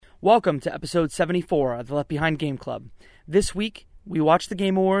Welcome to episode 74 of the Left Behind Game Club. This week, we watched the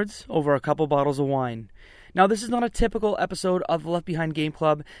Game Awards over a couple bottles of wine. Now, this is not a typical episode of the Left Behind Game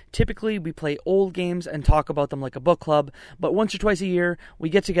Club. Typically, we play old games and talk about them like a book club, but once or twice a year, we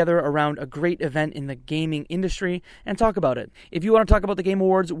get together around a great event in the gaming industry and talk about it. If you want to talk about the Game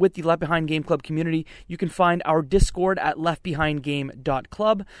Awards with the Left Behind Game Club community, you can find our Discord at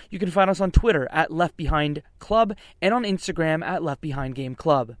leftbehindgame.club. You can find us on Twitter at leftbehindclub and on Instagram at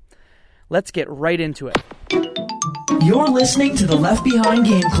leftbehindgameclub. Let's get right into it. You're listening to the Left Behind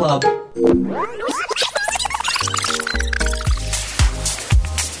Game Club.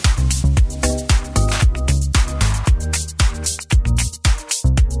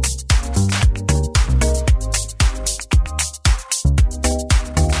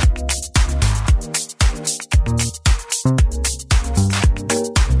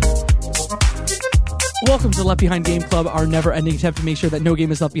 Welcome to the Left Behind Game Club, our never-ending attempt to make sure that no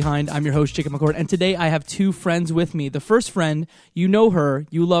game is left behind. I'm your host, Jacob McCord, and today I have two friends with me. The first friend, you know her,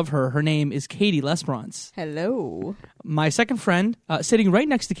 you love her. Her name is Katie Lesperance. Hello. My second friend, sitting right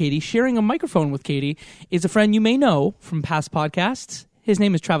next to Katie, sharing a microphone with Katie, is a friend you may know from past podcasts. His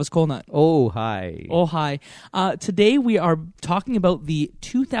name is Travis Colnut. Oh, hi. Oh, hi. Today we are talking about the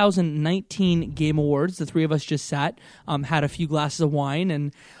 2019 Game Awards. The three of us just sat, had a few glasses of wine,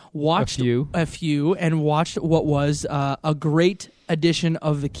 and watched a few and watched what was a great edition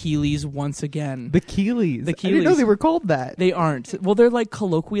of the Keeleys once again. The Keeleys. The Keeleys. I didn't know they were called that. They aren't. Well, they're like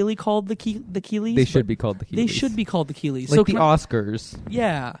colloquially called the Keeleys. They should be called the Keeleys. They should be called the Keeleys. Like the Oscars.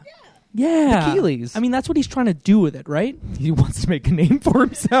 Yeah. Yeah. The Keeleys. I mean, that's what he's trying to do with it, right? He wants to make a name for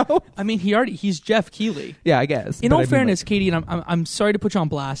himself. I mean, he's Jeff Keighley. Yeah, I guess. In all fairness, Katie, and I'm sorry to put you on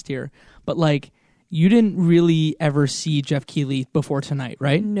blast here, but like, you didn't really ever see Jeff Keighley before tonight,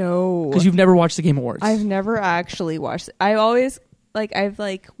 right? No. Because you've never watched the Game Awards. I've never actually watched it. I've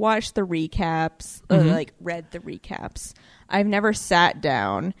watched the recaps, or read the recaps. I've never sat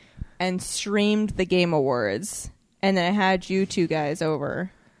down and streamed the Game Awards, and then I had you two guys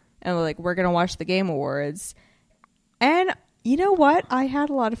over, and we're like, we're going to watch the Game Awards. And you know what? I had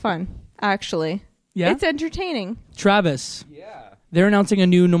a lot of fun, actually. Yeah? It's entertaining. Travis. Yeah. They're announcing a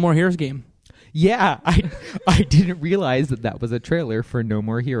new No More Heroes game. Yeah, I didn't realize that was a trailer for No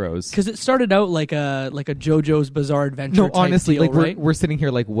More Heroes. Because it started out like a JoJo's Bizarre Adventure. No, type honestly, deal, like right? we're sitting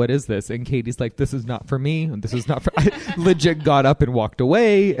here like, what is this? And Katie's like, this is not for me. And this is not for. I legit got up and walked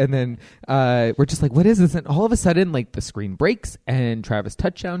away. And then we're just like, what is this? And all of a sudden, like the screen breaks and Travis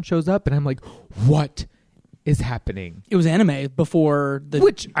Touchdown shows up, and I'm like, what is happening? It was anime before the.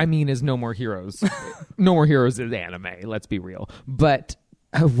 Which I mean is No More Heroes. No More Heroes is anime. Let's be real, but.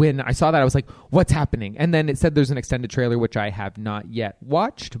 When I saw that, I was like, what's happening? And then it said there's an extended trailer, which I have not yet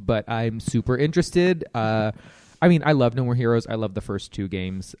watched, but I'm super interested. I mean, I love No More Heroes. I love the first two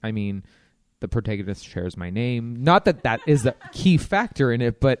games. I mean, the protagonist shares my name. Not that is a key factor in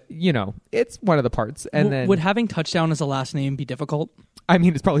it, but, you know, it's one of the parts. And then would having Touchdown as a last name be difficult? I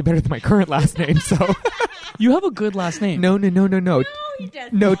mean, it's probably better than my current last name, so... You have a good last name. No. No, he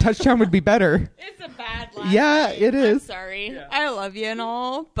doesn't. No, Touchdown would be better. It's a bad last Yeah, name. it is. I'm sorry. Yeah. I love you and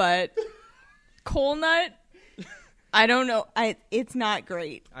all, but Colnut, I don't know. It's not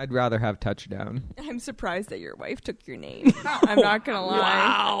great. I'd rather have Touchdown. I'm surprised that your wife took your name. I'm not going to lie.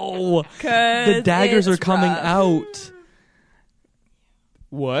 Wow. 'Cause The daggers are it's coming rough. out.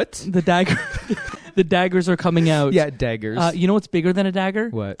 What? The daggers are coming out. Yeah, daggers. You know what's bigger than a dagger?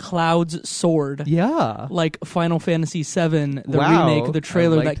 What? Cloud's sword. Yeah. Like Final Fantasy VII, the Wow. remake, the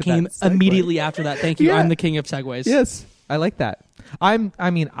trailer I that liked came that segue. immediately after that. Thank you. Yeah. I'm the king of segues. Yes, I like that.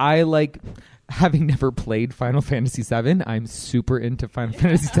 I like, having never played Final Fantasy VII, I'm super into Final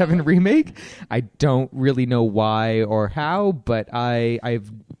Fantasy VII Remake. I don't really know why or how, but I've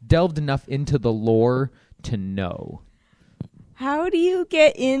delved enough into the lore to know. How do you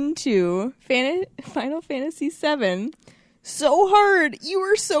get into Final Fantasy VII so hard? You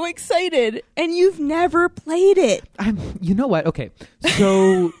were so excited, and you've never played it. You know what? Okay,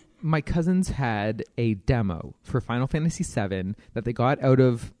 so my cousins had a demo for Final Fantasy VII that they got out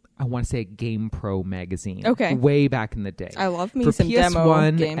of, I want to say, Game Pro magazine. Okay. Way back in the day. I love me for some demo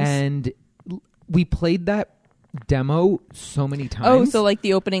PS1, games. and we played that demo so many times. Oh, so like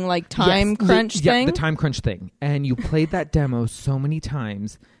the opening time crunch thing? Yeah, the time crunch thing. And you played that demo so many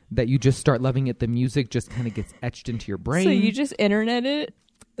times that you just start loving it. The music just kind of gets etched into your brain. So you just internet it?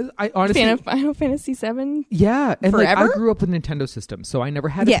 I honestly... Fan of Final Fantasy VII? Yeah. And forever? I grew up with Nintendo systems, so I never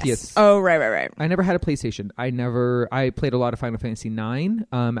had a PS... Oh, right. I never had a PlayStation. I played a lot of Final Fantasy IX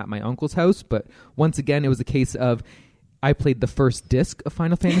at my uncle's house, but once again, it was a case of I played the first disc of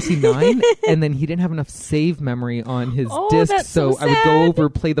Final Fantasy IX, and then he didn't have enough save memory on his disc, that's so I would go sad. over,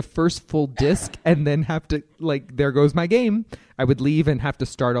 play the first full disc, and then have to, like, there goes my game. I would leave and have to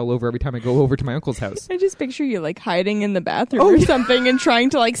start all over every time I go over to my uncle's house. I just picture you like hiding in the bathroom or something and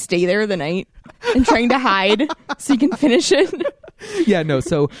trying to like stay there the night and trying to hide so you can finish it. Yeah, no,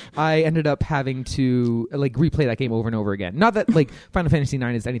 so I ended up having to like replay that game over and over again. Not that like Final Fantasy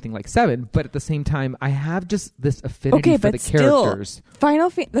IX is anything like 7, but at the same time I have just this affinity for the characters.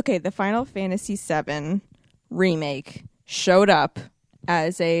 The Final Fantasy VII remake showed up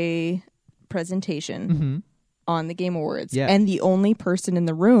as a presentation on the Game Awards, Yeah. and the only person in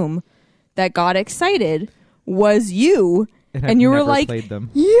the room that got excited was you. And And I've you were never like, played them.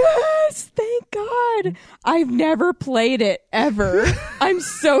 yes, thank God. I've never played it ever. I'm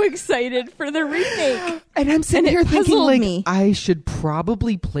so excited for the remake. And I'm sitting And it here thinking, puzzled like, me. I should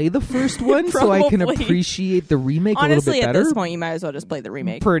probably play the first one so I can Probably. appreciate the remake a little Honestly, bit at better. this point, you might as well just play the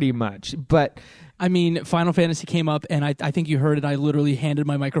remake. Pretty much. But I mean, Final Fantasy came up, and I think you heard it. I literally handed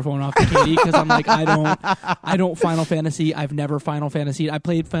my microphone off to Katie because I'm like, I don't Final Fantasy. I've never Final Fantasy. I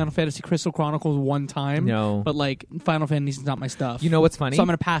played Final Fantasy Crystal Chronicles one time. No. But like, Final Fantasy's not my stuff. you know what's funny? So I'm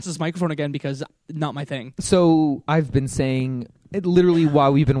going to pass this microphone again because not my thing. So I've been saying, literally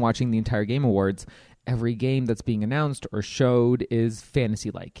while we've been watching the entire Game Awards, every game that's being announced or showed is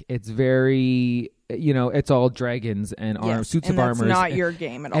fantasy-like. It's very, it's all dragons and suits and of armor. that's not your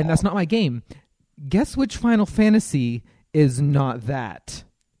game at all. And that's not my game. Guess which Final Fantasy is not that?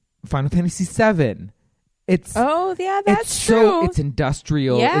 Final Fantasy VII. It's Oh, yeah, that's it's true. So it's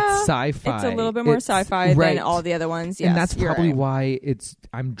industrial. Yeah. It's sci-fi. It's a little bit more sci-fi right. than all the other ones. Yes, and that's you're probably right. why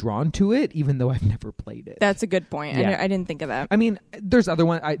I'm drawn to it, even though I've never played it. That's a good point. Yeah. I didn't think of that. I mean, there's other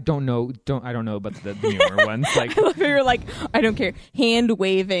ones. I don't know about the newer ones. Like, I love how you're like, I don't care. Hand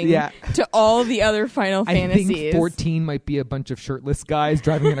waving Yeah. to all the other Final I Fantasies. think 14 might be a bunch of shirtless guys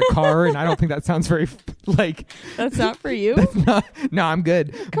driving in a car, and I don't think that sounds very like. That's not for you. No, I'm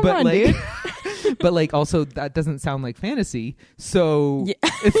good. Come but on, like, dude. But like, also that doesn't sound like fantasy. So Yeah.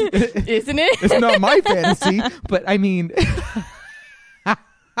 Isn't it? it's not my fantasy. But I mean,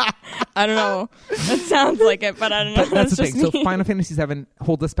 I don't know. That sounds like it, but I don't know. but that's the just thing. So me. Final Fantasy VII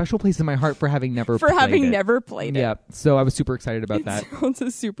holds a special place in my heart for having never for played having it. never played it. Yeah. So I was super excited about that. It holds a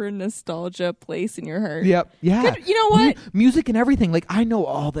super nostalgia place in your heart. Yep. Yeah. Good- you know what? Music and everything. Like, I know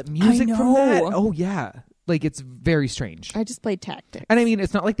all that music from that. know. Oh yeah. Like, it's very strange. I just played Tactics. And I mean,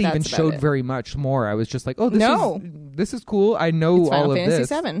 it's not like they That's even about showed it. very much more. I was just like, oh, No. this is cool. I know It's all Final of Fantasy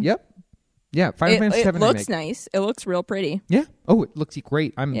this. VII. Yep. Yeah. Final Fantasy it VII looks remake. nice. It looks real pretty. Yeah. Oh, it looks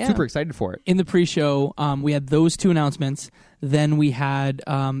great. I'm Yeah. super excited for it. In the pre-show, we had those two announcements. Then we had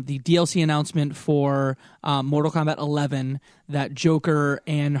the DLC announcement for Mortal Kombat 11 that Joker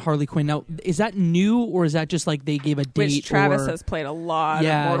and Harley Quinn. Now, is that new or is that just like they gave a date? Which Travis or... has played a lot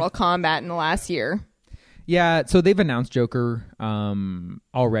Yeah. of Mortal Kombat in the last year. Yeah, so they've announced Joker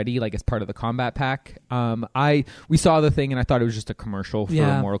already, like as part of the combat pack. We saw the thing and I thought it was just a commercial for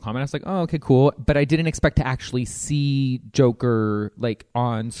Yeah. Mortal Kombat. I was like, oh, okay, cool. But I didn't expect to actually see Joker like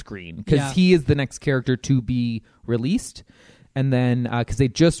on screen because Yeah. he is the next character to be released. And then because they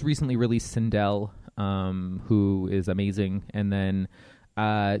just recently released Sindel, who is amazing, and then.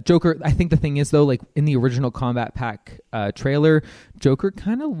 Joker, I think the thing is though, like in the original combat pack trailer, Joker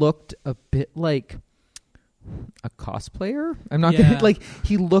kind of looked a bit like a cosplayer. I'm not Yeah. gonna like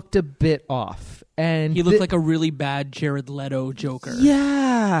he looked a bit off, and He looked like a really bad Jared Leto Joker.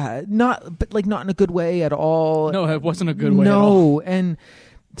 yeah, not in a good way at all. No, it wasn't a good way at all. No, and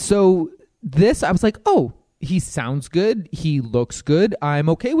so this, I was like, oh. He sounds good. He looks good. I'm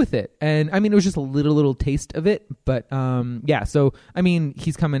okay with it. And I mean, it was just a little taste of it. But yeah, so I mean,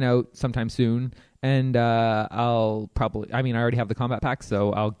 he's coming out sometime soon. And I'll probably, I mean, I already have the combat pack,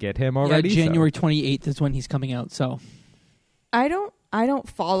 so I'll get him already. Yeah, January 28th is when he's coming out. So I don't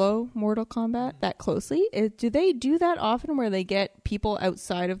follow Mortal Kombat that closely. Do they do that often where they get people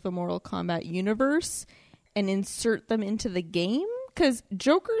outside of the Mortal Kombat universe and insert them into the game? Because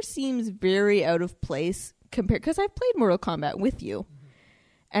Joker seems very out of place compared, because I've played Mortal Kombat with you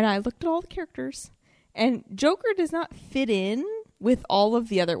and I looked at all the characters and Joker does not fit in with all of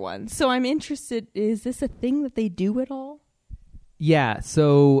the other ones. So I'm interested, is this a thing that they do at all? Yeah,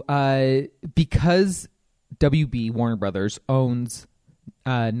 so because WB, Warner Brothers, owns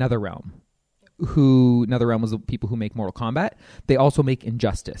NetherRealm, NetherRealm was the people who make Mortal Kombat. They also make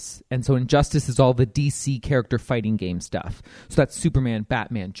Injustice. And so Injustice is all the DC character fighting game stuff. So that's Superman,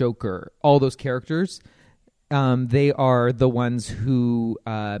 Batman, Joker, all those characters. They are the ones who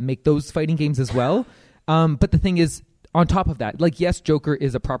make those fighting games as well. But the thing is, on top of that, like, yes, Joker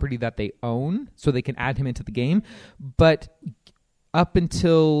is a property that they own, so they can add him into the game. But up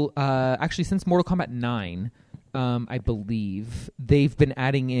until actually since Mortal Kombat 9, I believe they've been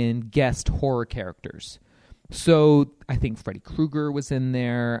adding in guest horror characters. So I think Freddy Krueger was in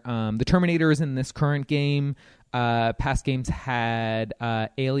there. The Terminator is in this current game. Past games had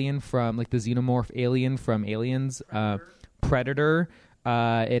Alien from, like, the xenomorph alien from Aliens, Predator.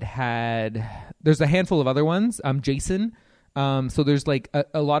 There's a handful of other ones. Jason. So there's like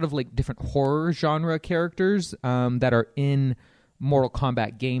a lot of like different horror genre characters that are in Mortal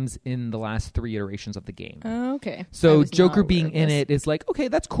Kombat games in the last 3 iterations of the game. Okay. So Joker being in it is like, okay,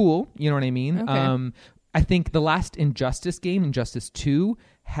 that's cool. You know what I mean? Okay. I think the last Injustice game, Injustice 2,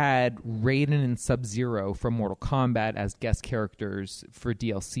 had Raiden and Sub-Zero from Mortal Kombat as guest characters for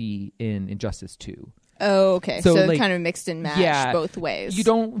DLC in Injustice 2. Oh, okay. So like, kind of mixed and matched both ways. You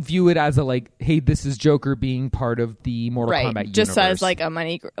don't view it as a, like, hey, this is Joker being part of the Mortal Kombat universe. Just as like a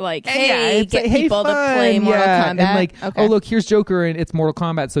money, like, And hey, it's get like, hey, people fun. to play Mortal Kombat. And like, oh, look, here's Joker and it's Mortal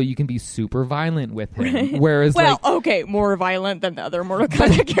Kombat, so you can be super violent with him. Right. Whereas, well, like, okay, more violent than the other Mortal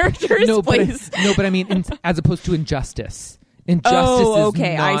Kombat characters, please. But I mean, as opposed to Injustice. Injustice is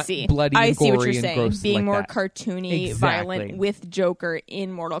not I see. bloody I and see gory what you're and saying. gross Being like more that. cartoony, Exactly. violent with Joker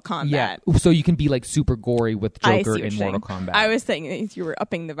in Mortal Kombat. Yeah, so you can be like super gory with I Joker see what in you're Mortal saying. Kombat. I was thinking you were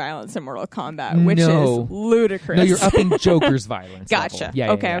upping the violence in Mortal Kombat, which No. is ludicrous. No, you're upping Joker's violence. Gotcha. Level.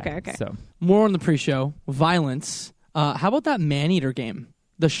 Yeah, Okay. So More on the pre-show. Violence. How about that Maneater game?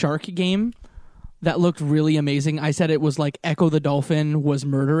 The shark game that looked really amazing. I said it was like Echo the Dolphin was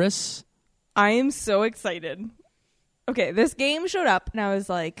murderous. I am so excited. Okay, this game showed up and I was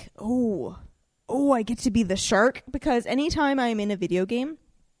like, oh, I get to be the shark, because anytime I'm in a video game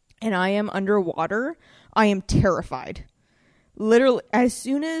and I am underwater, I am terrified. Literally, as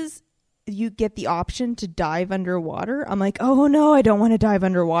soon as you get the option to dive underwater, I'm like, oh no, I don't want to dive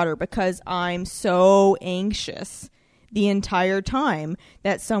underwater, because I'm so anxious the entire time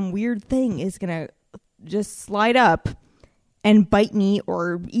that some weird thing is going to just slide up and bite me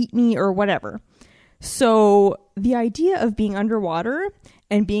or eat me or whatever. So the idea of being underwater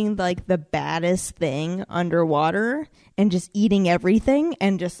and being like the baddest thing underwater and just eating everything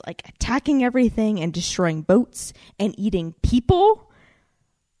and just like attacking everything and destroying boats and eating people,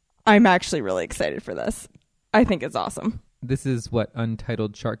 I'm actually really excited for this. I think it's awesome. this is what,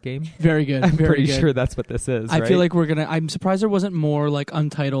 Untitled Shark Game? Very good. I'm very pretty good. sure that's what this is. I feel like I'm surprised there wasn't more like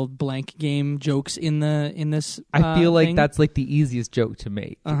Untitled blank game jokes in this. I feel like thing. that's like the easiest joke to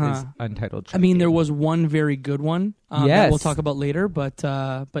make. Is Untitled Shark I mean, Game. there was one very good one that Yes. we'll talk about later, but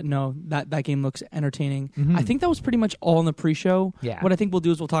no, that game looks entertaining. Mhm. I think that was pretty much all in the pre-show. Yeah. What I think we'll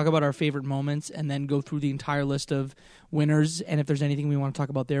do is we'll talk about our favorite moments and then go through the entire list of winners, and if there's anything we want to talk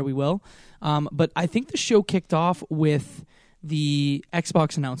about there, we will. But I think the show kicked off with the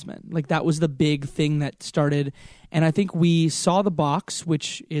Xbox announcement. Like, that was the big thing that started, and I think we saw the box,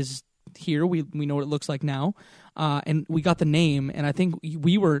 which is here. We know what it looks like now. And we got the name, and I think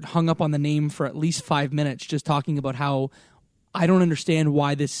we were hung up on the name for at least 5 minutes just talking about how I don't understand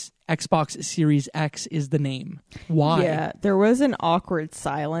why this Xbox Series X is the name. Why? Yeah, there was an awkward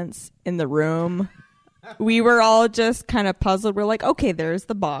silence in the room. We were all just kind of puzzled. We're like, okay, there's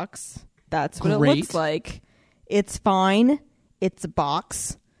the box. That's what it Great. looks like. It's fine. It's a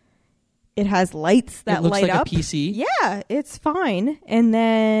box. It has lights that It looks light like up. a PC. Yeah, it's fine. And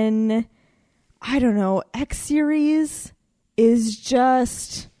then, I don't know, X Series is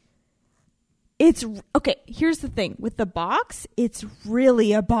just... It's okay. Here's the thing with the box. It's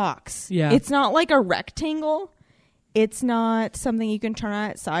really a box. Yeah. It's not like a rectangle. It's not something you can turn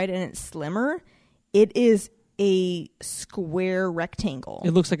outside and it's slimmer. It is a square rectangle.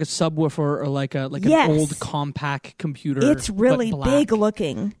 It looks like a subwoofer or like Yes. an old compact computer. It's really but black. big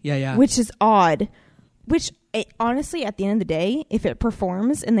looking. Yeah. Which is odd. Which, honestly, at the end of the day, if it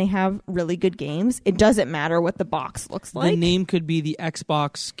performs and they have really good games, it doesn't matter what the box looks like. The name could be the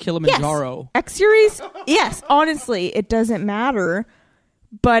Xbox Kilimanjaro. Yes. X Series, yes. Honestly, it doesn't matter.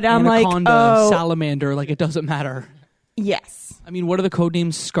 But I'm Anaconda, like, oh, Salamander, like it doesn't matter. yes. I mean, what are the code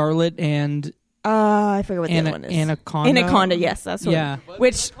names? Scarlet and I forget what the other one is. Anaconda. Anaconda, yes, that's what. Yeah.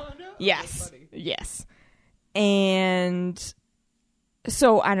 Which, yes. And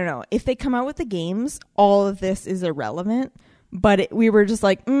so I don't know if they come out with the games, all of this is irrelevant. But we were just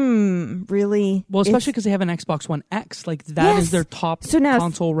like, really? Well, especially It's- because they have an Xbox One X. Like, that is Yes. their top So now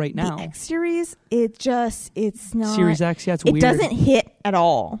console right now. The X Series, it's not. Series X, yeah, it's it weird. doesn't hit at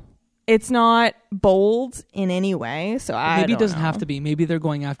all. It's not bold in any way. So Maybe it doesn't have to be. Maybe they're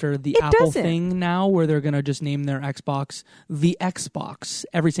going after the It Apple doesn't. thing now, where they're going to just name their Xbox the Xbox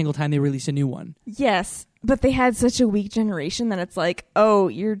every single time they release a new one. Yes. But they had such a weak generation that it's like, oh,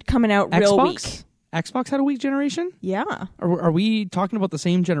 you're coming out real weak. Xbox had a weak generation? Yeah. Are we talking about the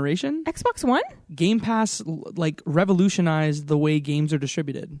same generation? Xbox One? Game Pass like revolutionized the way games are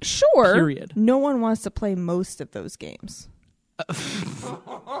distributed. Sure. Period. No one wants to play most of those games.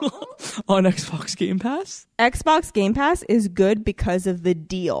 On Xbox Game Pass? Xbox Game Pass is good because of the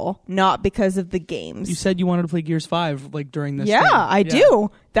deal, not because of the games. You said you wanted to play Gears 5 like during this Yeah, thing. I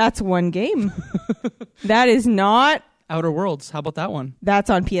do. That's one game. That is not... Outer Worlds. How about that one? That's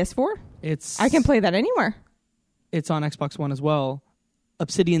on PS4. I can play that anywhere. It's on Xbox One as well.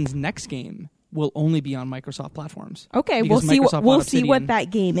 Obsidian's next game will only be on Microsoft platforms. Okay, Because we'll Microsoft see bought what Obsidian.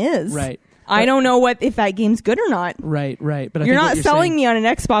 that game is. Right. I don't know if that game's good or not. Right. But You're not selling me on an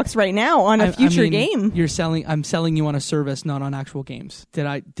Xbox right now on a future game. I'm selling you on a service, not on actual games.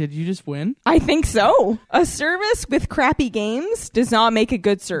 Did you just win? I think so. A service with crappy games does not make a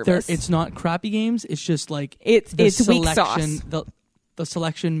good service. It's not crappy games. It's just like it's weak selection. sauce. The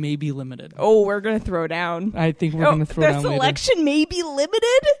selection may be limited. Oh, we're gonna throw down. I think we're gonna throw down. The selection may be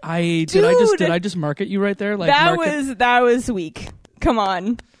limited. Did I just market you right there? Like that was weak. Come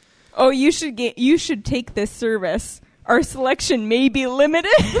on. Oh, you should take this service. Our selection may be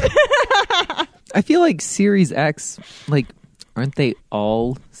limited. I feel like Series X, like, aren't they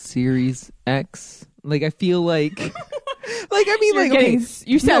all Series X? Like, I feel like,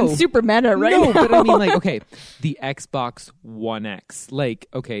 You sound super meta right now. No, but I mean, like, okay, the Xbox One X, like,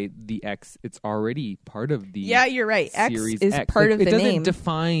 okay, the X, it's already part of the Yeah, you're right. Series X is part of the name. It doesn't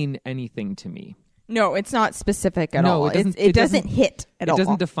define anything to me. No, it's not specific at all. It doesn't hit at all. It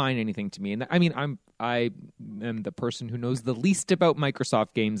doesn't define anything to me. And I mean, I am the person who knows the least about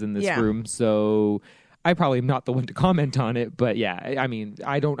Microsoft games in this room, so I probably am not the one to comment on it. But yeah, I mean,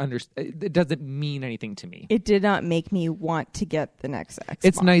 I don't understand. It doesn't mean anything to me. It did not make me want to get the next Xbox.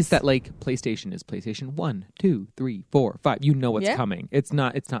 It's nice that like PlayStation is PlayStation 1, 2, 3, 4, 5. You know what's coming. It's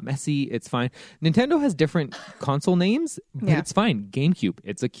not messy. It's fine. Nintendo has different console names, but it's fine. GameCube,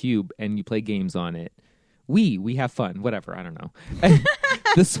 it's a cube, and you play games on it. We have fun. Whatever. I don't know.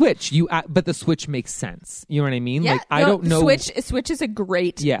 The Switch, but the Switch makes sense. You know what I mean? Yeah, like I don't know. Switch is a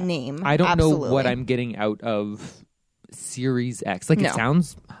great name. I don't know Absolutely. what I'm getting out of Series X. Like it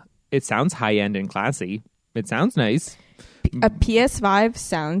sounds high end and classy. It sounds nice. A PS5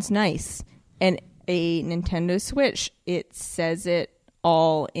 sounds nice, and a Nintendo Switch, it says it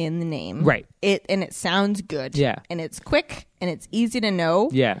all in the name. Right. It sounds good. Yeah. And it's quick and it's easy to know.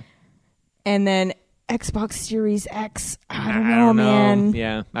 Yeah. And then Xbox Series X, I don't know, man.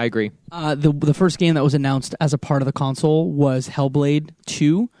 Yeah, I agree. The first game that was announced as a part of the console was Hellblade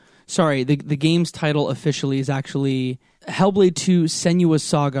 2. Sorry, the game's title officially is actually Hellblade 2 Senua's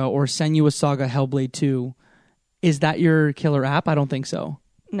Saga or Senua's Saga Hellblade 2. Is that your killer app? I don't think so.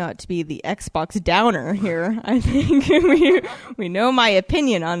 Not to be the Xbox downer here. I think we know my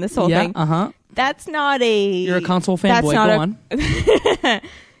opinion on this whole thing. That's not a... You're a console fanboy. Go on.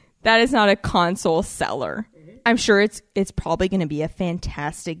 That is not a console seller. I'm sure it's probably going to be a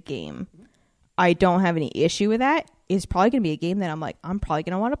fantastic game. I don't have any issue with that. It's probably going to be a game that I'm probably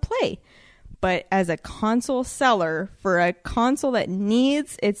going to want to play. But as a console seller, for a console that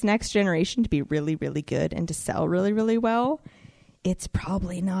needs its next generation to be really, really good and to sell really, really well, it's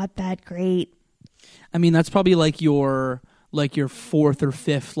probably not that great. I mean, that's probably like your fourth or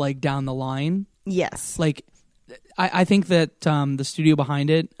fifth like down the line. Yes. Like I think that the studio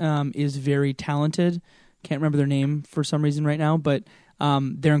behind it is very talented. Can't remember their name for some reason right now, but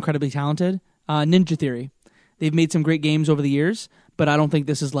they're incredibly talented. Ninja Theory. They've made some great games over the years, but I don't think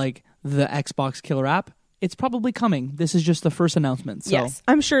this is like the Xbox killer app. It's probably coming. This is just the first announcement. So. Yes,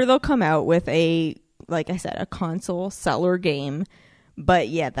 I'm sure they'll come out with like I said, a console seller game. But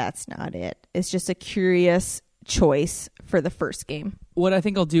yeah, that's not it. It's just a curious choice for the first game. What I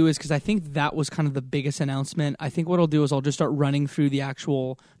think I'll do is, because I think that was kind of the biggest announcement, I think what I'll do is I'll just start running through the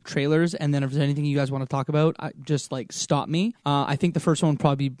actual trailers, and then if there's anything you guys want to talk about, just like stop me. I think the first one would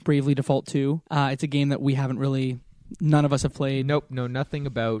probably be Bravely Default 2. It's a game that we haven't really... None of us have played. Nope, no, nothing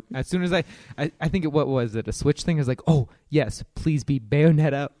about... As soon as I think what was it, a Switch thing? I was like, oh, yes, please be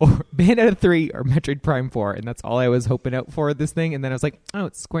Bayonetta or Bayonetta 3 or Metroid Prime 4, and that's all I was hoping out for this thing, and then I was like, oh,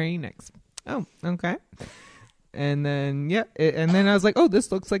 it's Square Enix. Oh, okay. And then, and then I was like, oh,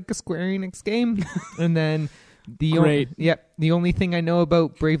 this looks like a Square Enix game. And then the only thing I know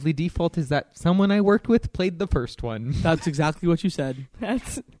about Bravely Default is that someone I worked with played the first one. That's exactly what you said.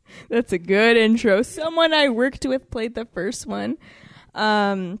 That's a good intro. Someone I worked with played the first one.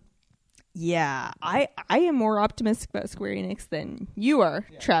 Yeah, I am more optimistic about Square Enix than you are,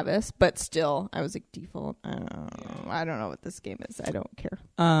 Travis. But still, I was like, default. I don't know what this game is. I don't care.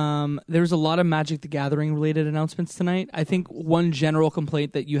 There was a lot of Magic the Gathering related announcements tonight. I think one general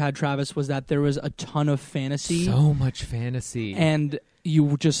complaint that you had, Travis, was that there was a ton of fantasy. So much fantasy. And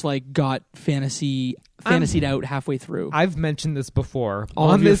you just like got fantasied out halfway through. I've mentioned this before. All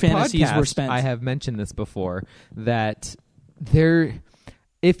on of your this fantasies podcast, were spent. I have mentioned this before, that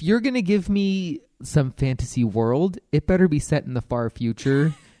if you're going to give me some fantasy world, it better be set in the far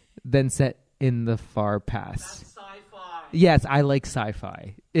future than set in the far past. That's sci-fi. Yes, I like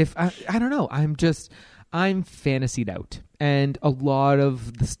sci-fi. If I don't know, I'm fantasied out. And a lot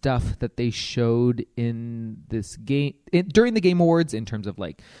of the stuff that they showed in this game during the Game Awards, in terms of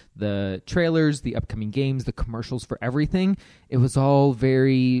like the trailers, the upcoming games, the commercials for everything, it was all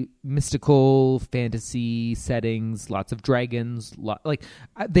very mystical fantasy settings, lots of dragons,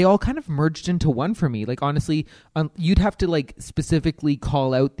 they all kind of merged into one for me. Like, honestly, you'd have to like specifically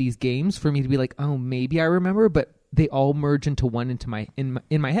call out these games for me to be like, oh, maybe I remember, but they all merge into one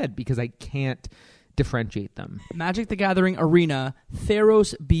in my head because I can't differentiate them. Magic the Gathering Arena,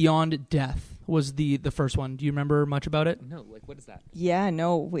 Theros Beyond Death was the first one. Do you remember much about it? No, like, what is that? Yeah,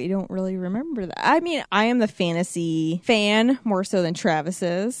 no, we don't really remember that. I mean, I am the fantasy fan more so than Travis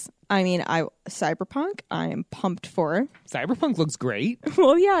is. I mean, Cyberpunk, I am pumped for. Cyberpunk looks great.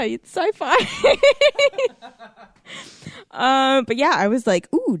 Well, yeah, it's sci-fi. But yeah, I was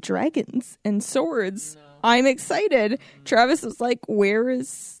like, ooh, dragons and swords. No. I'm excited. Travis was like, where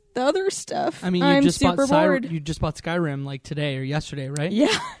is the other stuff? I mean, I'm just super bored. You just bought Skyrim like today or yesterday, right?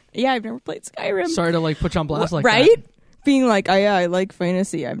 Yeah. Yeah, I've never played Skyrim. Sorry to like put you on blast like right? that. Being like, oh yeah, I like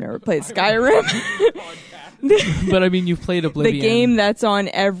fantasy. I've never played Skyrim. But I mean, you've played Oblivion. The game that's on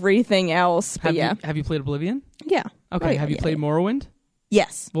everything else. But Have you played Oblivion? Yeah. Okay. Right, have you played Morrowind?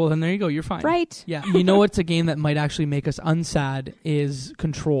 Yes. Well, then there you go. You're fine. Right. Yeah. You know what's a game that might actually make us unsad is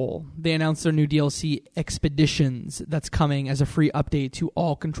Control. They announced their new DLC, Expeditions, that's coming as a free update to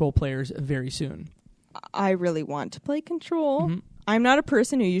all Control players very soon. I really want to play Control. Mm-hmm. I'm not a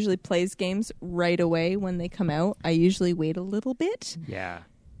person who usually plays games right away when they come out. I usually wait a little bit. Yeah.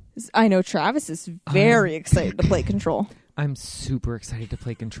 I know Travis is very excited to play Control. I'm super excited to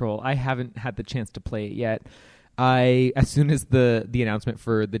play Control. I haven't had the chance to play it yet. As soon as the announcement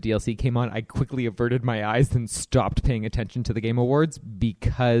for the DLC came on, I quickly averted my eyes and stopped paying attention to the Game Awards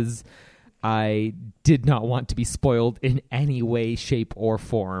because I did not want to be spoiled in any way, shape, or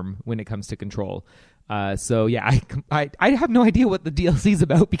form when it comes to Control. So yeah, I have no idea what the DLC is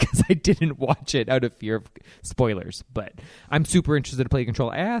about because I didn't watch it out of fear of spoilers. But I'm super interested to play Control.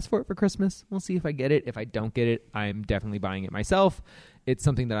 I asked for it for Christmas. We'll see if I get it. If I don't get it, I'm definitely buying it myself. It's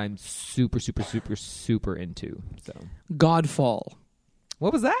something that I'm super, super, super, super into. So Godfall.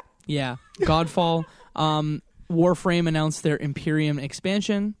 What was that? Yeah, Godfall. Warframe announced their Imperium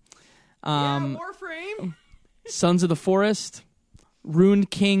expansion. Warframe. Sons of the Forest. Ruined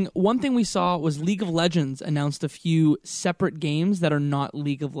King. One thing we saw was League of Legends announced a few separate games that are not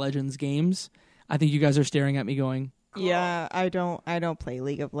League of Legends games. I think you guys are staring at me going, Yeah, I don't play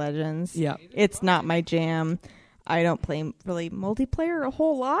League of Legends. yeah. It's not my jam. I don't play really multiplayer a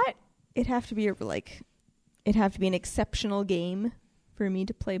whole lot. It'd have to be an exceptional game for me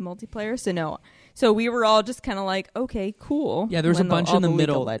to play multiplayer. So no. So we were all just kind of like, okay, cool. Yeah, there was a bunch in the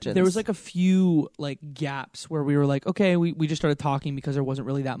middle. Legends. There was like a few like gaps where we were like, okay, we just started talking because there wasn't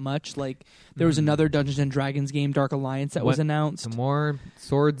really that much. Like there was another Dungeons and Dragons game, Dark Alliance, that was announced. Some more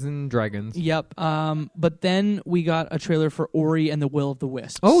swords and dragons. Yep. But then we got a trailer for Ori and the Will of the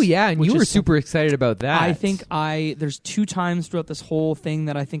Wisps. Oh yeah, and you which were is super excited about that. I think there's 2 times throughout this whole thing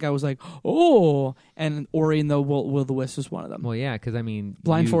that I think I was like, oh, and Ori and the Will of the Wisps was one of them. Well, yeah, because I mean,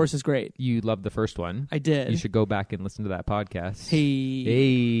 Blind Forest is great. You loved the first one. I did. You should go back and listen to that podcast.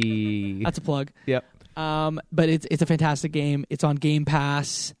 Hey. That's a plug. Yep. But it's a fantastic game. It's on Game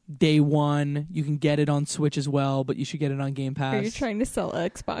Pass day one. You can get it on Switch as well, but you should get it on Game Pass. Are you trying to sell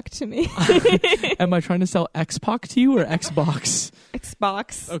Xbox to me? Am I trying to sell Xbox to you or Xbox?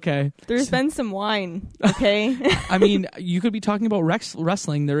 Xbox. Okay. There's been some wine. Okay. I mean, you could be talking about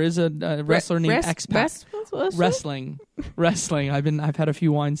wrestling. There is a wrestler named X-Pac. Wrestling. I've had a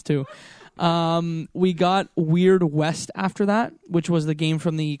few wines too. We got Weird West after that, which was the game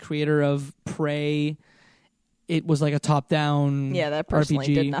from the creator of Prey. It was like a top-down Yeah, that personally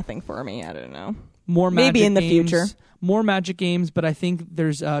RPG. did nothing for me. I don't know. More Magic Maybe in the games, future. More Magic games, but I think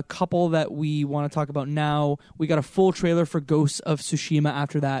there's a couple that we want to talk about now. We got a full trailer for Ghosts of Tsushima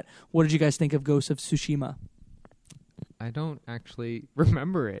after that. What did you guys think of Ghosts of Tsushima? I don't actually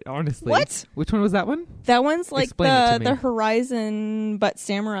remember it, honestly. What? Which one was that one? That one's like Explain it to me. the Horizon but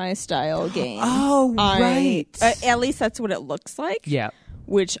samurai style game. Oh, right. At least that's what it looks like. Yeah.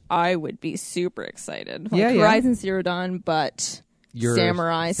 Which I would be super excited. Like Yeah, yeah. Horizon Zero Dawn, but Your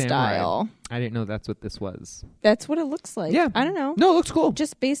samurai style. I didn't know that's what this was. That's what it looks like. Yeah. I don't know. No, it looks cool.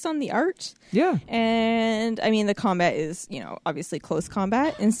 Just based on the art. Yeah. And I mean, the combat is, obviously close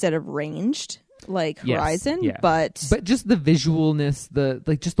combat instead of ranged like Yes, Horizon. yeah. But just the visualness,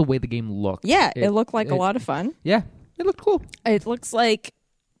 just the way the game looked. yeah, it looked like a lot of fun. Yeah, it looked cool. It looks like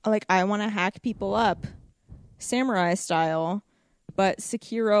I want to hack people up samurai style, but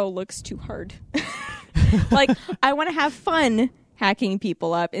Sekiro looks too hard. Like, I want to have fun hacking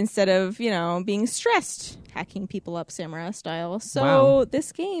people up instead of, being stressed hacking people up samurai style. So Wow.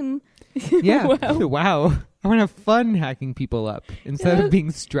 this game, Yeah. Wow. Wow. I want to have fun hacking people up instead of being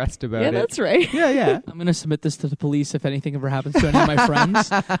stressed about yeah, it. that's right. Yeah, yeah. I'm going to submit this to the police if anything ever happens to any of my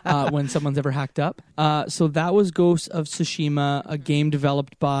friends when someone's ever hacked up. So that was Ghost of Tsushima, a game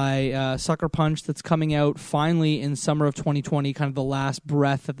developed by Sucker Punch that's coming out finally in summer of 2020, kind of the last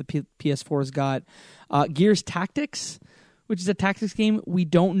breath that the PS4's got. Gears Tactics, which is a tactics game. We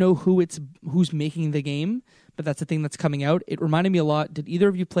don't know who's making the game, but that's the thing that's coming out. It reminded me a lot. Did either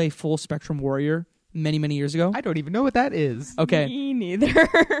of you play Full Spectrum Warrior many, many years ago? I don't even know what that is. Okay. Me neither.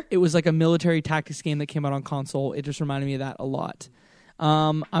 It was like a military tactics game that came out on console. It just reminded me of that a lot.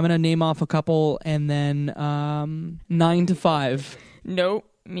 I'm going to name off a couple and then 9 to 5. Nope,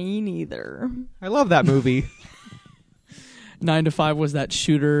 me neither. I love that movie. 9 to 5 was that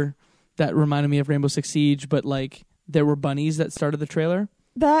shooter that reminded me of Rainbow Six Siege, but like there were bunnies that started the trailer.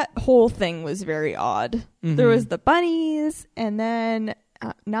 That whole thing was very odd. Mhm. There was the bunnies, and then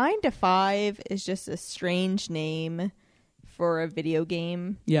 9 to 5 is just a strange name for a video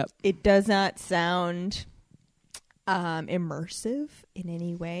game. Yep. It does not sound immersive in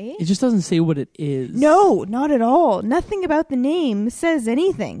any way. It just doesn't say what it is. No, not at all. Nothing about the name says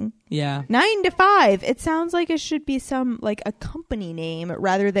anything. Yeah. 9 to 5. It sounds like it should be some like a company name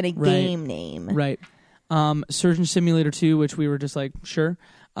rather than a Right. game name. Right. Surgeon Simulator 2, which we were just like, sure.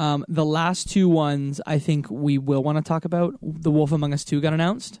 The last two ones I think we will want to talk about. The Wolf Among Us 2 got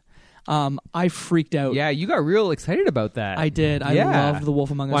announced. I freaked out. Yeah, you got real excited about that. I did. I Yeah. loved The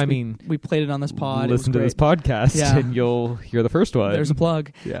Wolf Among Us. Well, I We- mean, we played it on this pod. It was Listen to great. this podcast Yeah. and you'll hear the first one. There's a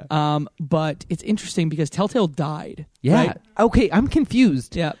plug. Yeah. But it's interesting because Telltale died. Yeah. Right? Okay, I'm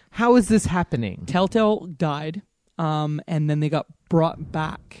confused. Yeah. How is this happening? Telltale died, and then they got brought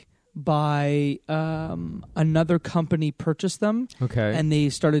back by another company purchased them, Okay. and they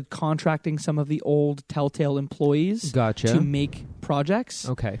started contracting some of the old Telltale employees Gotcha. to make projects.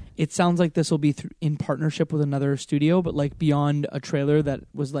 Okay. It sounds like this will be in partnership with another studio, but like beyond a trailer that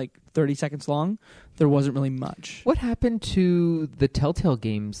was like 30 seconds long, there wasn't really much. What happened to the Telltale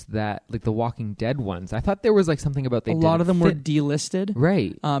games that, like the Walking Dead ones? I thought there was like something about they A lot didn't of them were fit- delisted.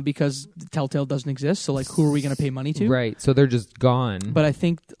 right. Because Telltale doesn't exist, so like who are we going to pay money to? Right. So they're just gone. But I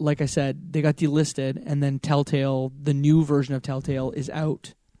think, like I said, they got delisted, and then Telltale, the new version of Telltale, is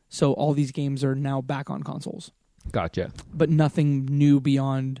out. So all these games are now back on consoles, Gotcha. but nothing new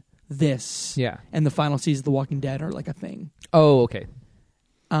beyond this. Yeah. And the final seasons of The Walking Dead are like a thing. Oh, okay.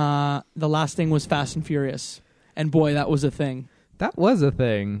 The last thing was Fast and Furious, and boy, that was a thing. That was a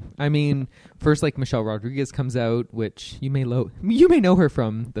thing. I mean, first, like Michelle Rodriguez comes out, which you may know her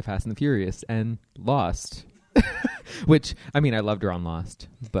from The Fast and the Furious and Lost. Which, I mean, I loved her on Lost,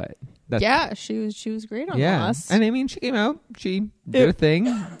 but that's, Yeah, she was great on yeah. Lost. And I mean, she came out, she did a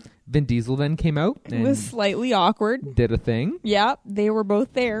thing. Vin Diesel then came out It and was slightly awkward. did a thing. Yeah, they were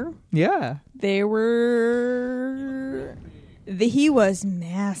both there. Yeah. They were. He was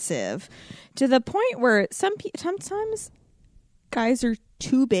massive to the point where sometimes guys are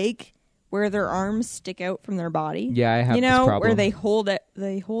too big, where their arms stick out from their body. Yeah, I have you this know, problem. where they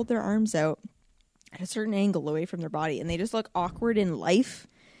hold their arms out at a certain angle away from their body, and they just look awkward in life,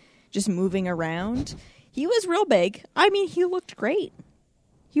 just moving around. He was real big. I mean, he looked great.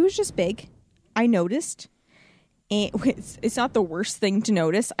 He was just big. I noticed. And it's not the worst thing to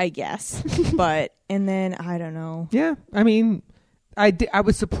notice, I guess. But, and then, I don't know. Yeah, I mean, I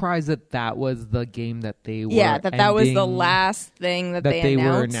was surprised that was the game that they were Yeah, that was the ending- last thing that they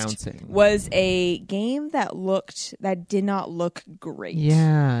were announced. announcing. Was a game that did not look great.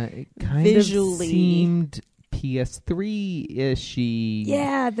 Yeah, it kind Visually. of seemed PS3-ishy.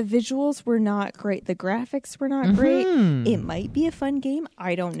 Yeah, the visuals were not great. The graphics were not great. Mhm. It might be a fun game.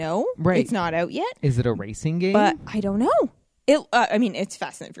 I don't know. Right. It's not out yet, Is it a racing game? but I don't know. I mean, it's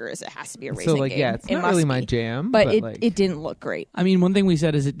Fast and Furious. It has to be a racing So like, game. yeah, it's It not must really be. my jam, But like, it didn't look great. I mean, one thing we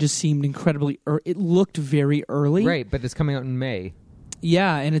said is it just seemed incredibly. It looked very early, right. But it's coming out in May.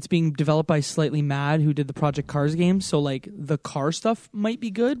 Yeah, and it's being developed by Slightly Mad, who did the Project Cars games. So, like, the car stuff might be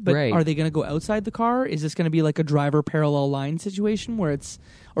good, but Right. are they going to go outside the car? Is this going to be like a Driver parallel line situation where it's,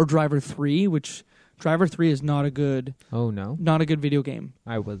 or Driver 3, which Driver 3 is not a good video game.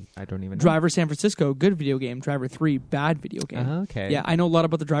 I don't even know. Driver San Francisco, good video game. Driver 3, bad video game. Okay. Yeah, I know a lot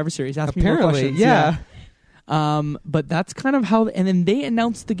about the Driver series. Ask me more Apparently, questions. yeah. But that's kind of how, and then they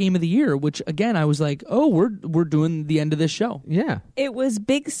announced the game of the year, which again I was like, oh, we're doing the end of this show. Yeah. It was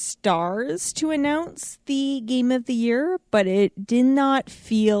big stars to announce the game of the year, but it did not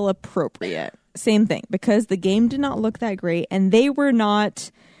feel appropriate. Same thing, because the game did not look that great, and they were not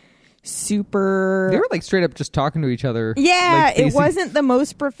super. They were like straight up just talking to each other. Yeah, like, it facing- wasn't the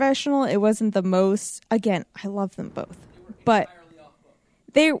most professional. It wasn't the most. Again, I love them both, but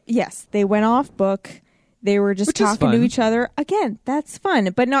they went off book. They were just Which is talking to fun. each other. Again, that's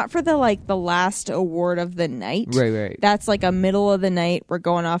fun, but not for the last award of the night. Right. That's like a middle of the night. We're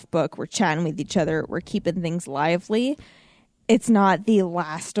going off book. We're chatting with each other. We're keeping things lively. It's not the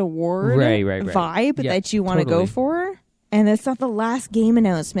last award Right. vibe Yeah, that you want to totally. go for. And it's not the last game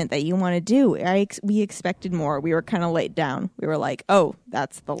announcement that you want to do. We expected more. We were kind of laid down. We were like, oh,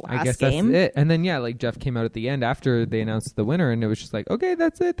 that's the last I guess game. that's it. And then, yeah, like Jeff came out at the end after they announced the winner, and it was just like, okay,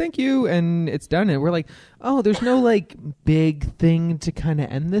 that's it. Thank you. And it's done. And we're like, oh, there's no like big thing to kind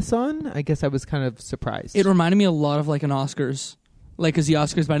of end this on. I guess I was kind of surprised. It reminded me a lot of like an Oscars, like because the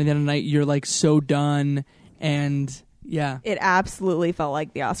Oscars by the end of the night you're like so done, and yeah, It absolutely felt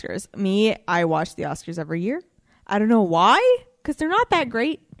like the Oscars. I watch the Oscars every year. I don't know why, because they're not that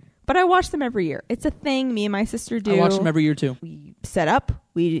great, but I watch them every year. It's a thing me and my sister do. I watch them every year too. We set up,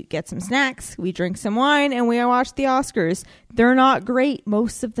 we get some snacks, we drink some wine, and we watch the Oscars. They're not great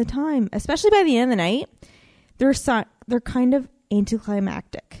most of the time, especially by the end of the night. They're kind of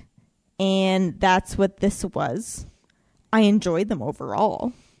anticlimactic, and that's what this was. I enjoyed them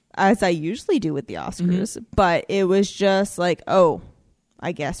overall, as I usually do with the Oscars, but it was just like, oh,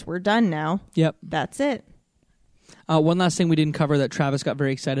 I guess we're done now. Yep. That's it. One last thing we didn't cover that Travis got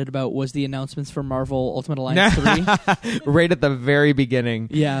very excited about was the announcements for Marvel Ultimate Alliance 3. Right at the very beginning.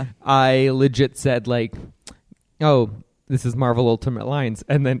 Yeah. I legit said like, oh, this is Marvel Ultimate Alliance.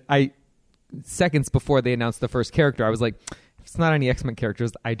 And then seconds before they announced the first character, I was like, if it's not any X-Men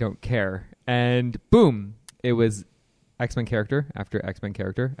characters, I don't care. And boom, it was X-Men character after X-Men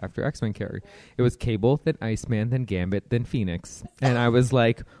character after X-Men character. It was Cable, then Iceman, then Gambit, then Phoenix. And I was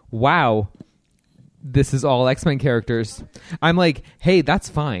like, wow, this is all X-Men characters. I'm like, hey, that's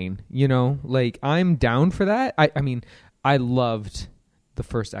fine. You know, like I'm down for that. I mean, I loved the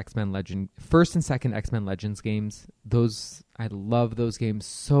first and second X-Men Legends games. I love those games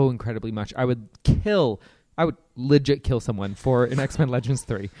so incredibly much. I would legit kill someone for an X-Men Legends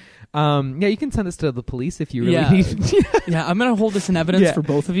 3. Yeah, you can send this to the police if you really need. Yeah, I'm gonna hold this in evidence for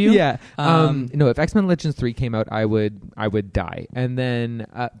both of you. Yeah. No, if X-Men Legends 3 came out, I would die. And then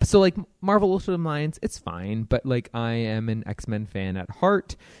so like Marvel Ultimate Alliance, it's fine, but like I am an X-Men fan at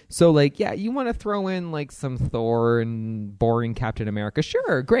heart. So like, yeah, you want to throw in like some Thor and boring Captain America,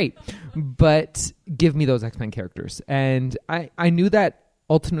 sure, great. But give me those X-Men characters. And I knew that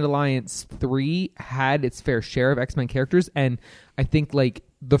Ultimate Alliance 3 had its fair share of X-Men characters, and I think like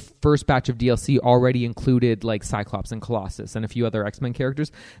the first batch of DLC already included like Cyclops and Colossus and a few other X-Men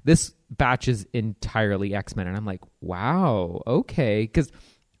characters. This batch is entirely X-Men, and I'm like, wow, okay, because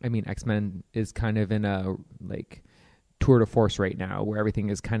I mean X-Men is kind of in a like tour de force right now where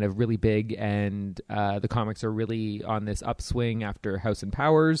everything is kind of really big, and the comics are really on this upswing after House and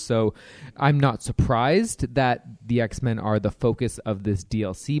Powers. So I'm not surprised that the X-Men are the focus of this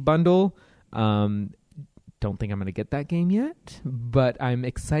DLC bundle. Don't think I'm going to get that game yet, but I'm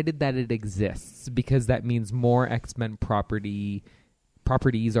excited that it exists because that means more X-Men properties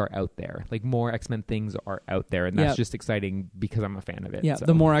are out there. Like more X-Men things are out there, and that's just exciting because I'm a fan of it. Yeah, so.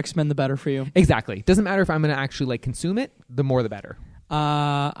 the more X-Men, the better for you. Exactly. Doesn't matter if I'm going to actually like consume it. The more, the better.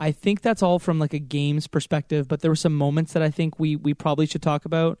 I think that's all from like a games perspective, but there were some moments that I think we probably should talk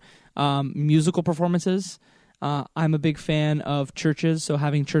about. Musical performances. I'm a big fan of Churches, so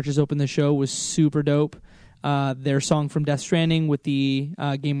having Churches open the show was super dope. Their song from Death Stranding with the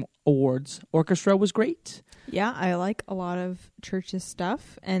Game Awards Orchestra was great. Yeah, I like a lot of Church's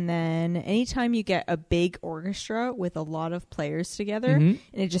stuff. And then anytime you get a big orchestra with a lot of players together and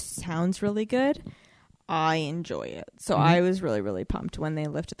it just sounds really good, I enjoy it. So I was really, really pumped when they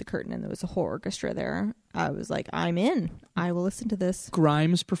lifted the curtain and there was a whole orchestra there. I was like, I'm in. I will listen to this.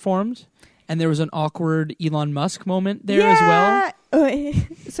 Grimes performed. and there was an awkward Elon Musk moment there as well.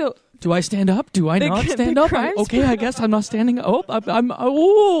 So Do I stand up? Do I not stand up? Okay, I guess I'm not standing up.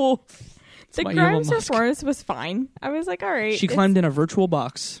 Oh. The Grimes performance was fine. I was like, all right. She climbed in a virtual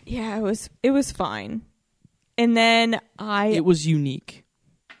box. Yeah, it was fine. And then It was unique.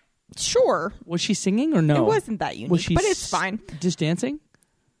 Sure. Was she singing or no? It wasn't that unique, Was she but it's fine. Just dancing?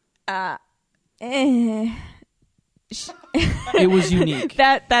 It was unique.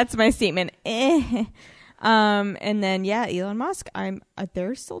 That's my statement. And then Elon Musk.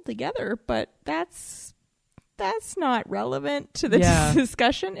 They're still together, but that's not relevant to the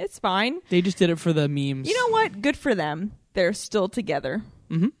discussion. It's fine. They just did it for the memes. You know what? Good for them. They're still together.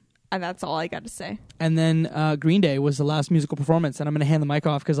 Mm-hmm. And that's all I got to say. And then Green Day was the last musical performance, and I'm going to hand the mic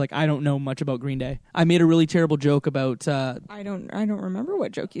off because I don't know much about Green Day. I made a really terrible joke about. I don't remember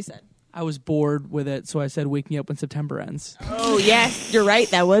what joke you said. I was bored with it, so I said, "Wake me up when September ends." Oh yes, you're right.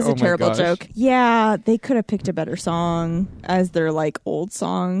 That was a terrible joke. Yeah, they could have picked a better song as their old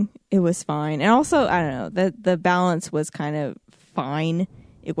song. It was fine, and also I don't know, the balance was kind of fine.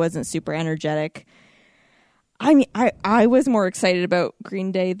 It wasn't super energetic. I mean, I was more excited about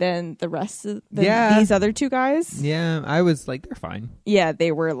Green Day than the rest of these other two guys. Yeah, I was like, they're fine. Yeah,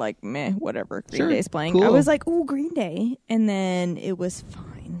 they were like, meh, whatever. Green Day's playing. Cool. I was like, ooh, Green Day, and then it was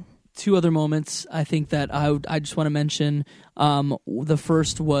fine. Two other moments I think that I just want to mention. The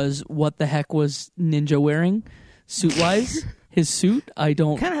first was, what the heck was Ninja wearing, suit-wise? His suit, I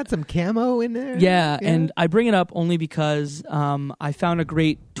don't... Kind of had some camo in there. Yeah, and I bring it up only because I found a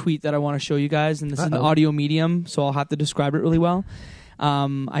great tweet that I want to show you guys, and this is an audio medium, so I'll have to describe it really well.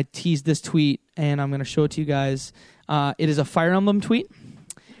 I teased this tweet, and I'm going to show it to you guys. It is a Fire Emblem tweet,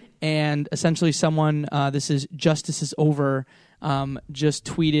 and essentially someone, this is Justice is Over, just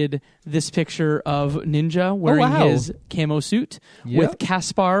tweeted this picture of Ninja wearing his camo suit with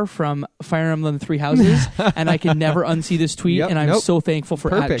Caspar from Fire Emblem Three Houses, and I can never unsee this tweet, and I'm so thankful for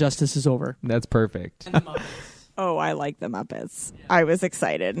 @Justice is Over. That's perfect. Oh, I like the Muppets. Yeah. I was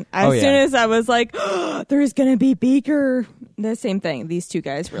excited. As soon as I was like, oh, there's going to be Beaker. The same thing. These two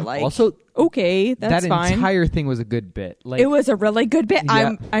guys were like, also, okay, that's fine. That entire thing was a good bit. It was a really good bit.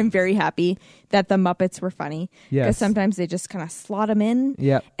 Yeah. I'm very happy that the Muppets were funny. Yes. Because sometimes they just kind of slot them in.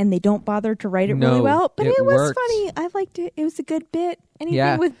 Yep. And they don't bother to write it really well. But it was worked. funny. I liked it. It was a good bit.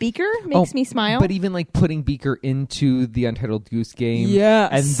 Anything with Beaker makes me smile. But even putting Beaker into the Untitled Goose Game.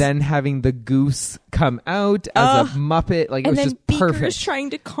 Yes. And then having the goose come out as a Muppet. It was just perfect. Beaker's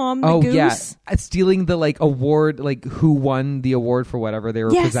trying to calm the goose. Yeah. Stealing the award, who won the award for whatever they were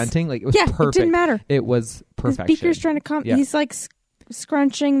presenting. It was perfect. It didn't matter. It was perfection. Beaker's trying to calm. Yeah. He's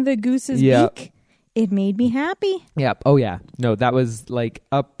scrunching the goose's beak. It made me happy. Yep. Oh yeah. No, that was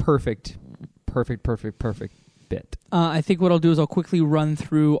a perfect bit. I think what I'll do is I'll quickly run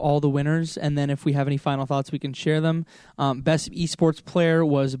through all the winners, and then if we have any final thoughts, we can share them. Best esports player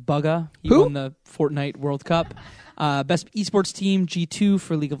was Bugga. He won the Fortnite World Cup. Best esports team, G2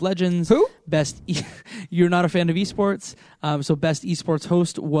 for League of Legends. Who? You're not a fan of esports, so best esports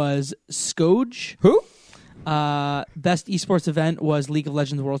host was Skoj. Who? Best esports event was League of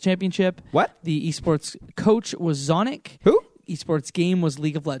Legends World Championship. What? The esports coach was Zonic. Who? Esports game was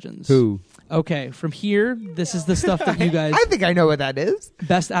League of Legends. Who? Okay, from here, this is the stuff that you guys... I think I know what that is.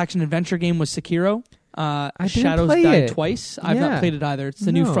 Best action adventure game was Sekiro. I didn't Shadows play died it. twice. I've not played it either. It's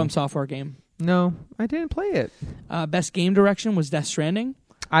the new From Software game. No, I didn't play it. Best game direction was Death Stranding.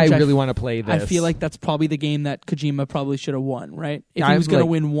 I really want to play this. I feel like that's probably the game that Kojima probably should have won, right? If he was going to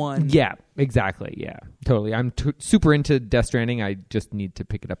win one. Yeah, exactly. Yeah, totally. I'm super into Death Stranding. I just need to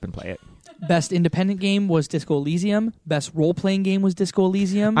pick it up and play it. Best independent game was Disco Elysium. Best role-playing game was Disco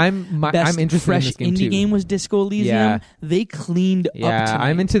Elysium. I'm interested fresh in this game indie too. game was Disco Elysium. Yeah. They cleaned up tonight.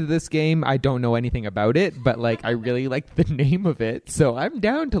 I'm into this game. I don't know anything about it, but I really like the name of it, so I'm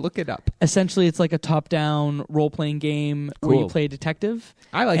down to look it up. Essentially, it's like a top-down role-playing game where you play a detective.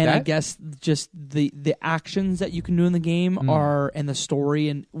 I like that. And I guess just the actions that you can do in the game are, and the story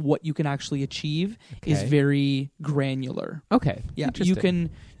and what you can actually achieve is very granular. Okay. Yeah,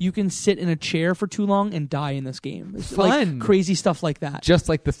 you can sit in a chair for too long and die in this game. It's fun. Crazy stuff like that. Just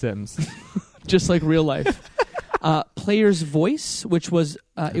like The Sims. Just like real life. Player's Voice, which was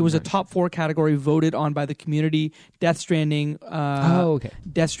it was a top 4 category voted on by the community. Death Stranding,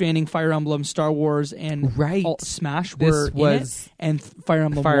 Death Stranding, Fire Emblem, Star Wars, and Smash were in it, and Fire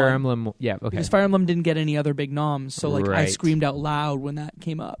Emblem. Fire won. Emblem, yeah, okay. Because Fire Emblem didn't get any other big noms, so I screamed out loud when that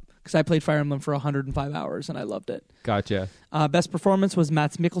came up. Because I played Fire Emblem for 105 hours and I loved it. Gotcha. Best performance was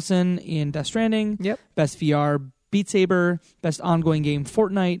Mads Mikkelsen in Death Stranding. Yep. Best VR, Beat Saber, Best Ongoing Game,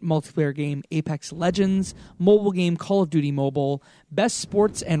 Fortnite, Multiplayer Game, Apex Legends, Mobile Game, Call of Duty Mobile, Best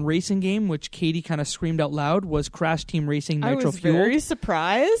Sports and Racing Game, which Katie kind of screamed out loud, was Crash Team Racing Nitro I was Fueled. very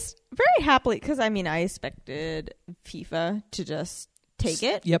surprised, very happily, because I expected FIFA to just take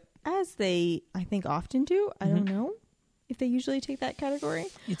it, Yep. as they I think often do. I don't know if they usually take that category.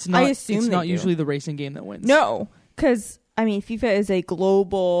 It's not, I assume it's they not do. usually the racing game that wins. No, because FIFA is a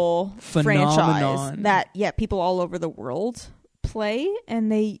global Phenomenon. franchise that people all over the world play,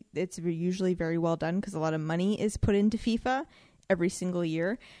 and it's usually very well done because a lot of money is put into FIFA every single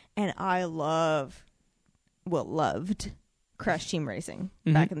year. And I loved Crash Team Racing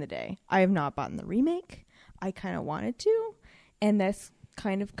back in the day. I have not bought the remake. I kind of wanted to, and this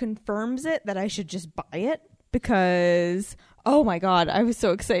kind of confirms it that I should just buy it. Because, oh my God, I was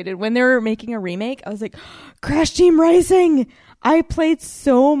so excited. When they were making a remake, I was like, Crash Team Racing! I played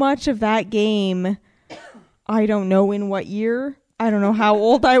so much of that game. I don't know in what year. I don't know how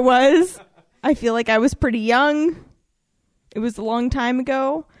old I was. I feel like I was pretty young. It was a long time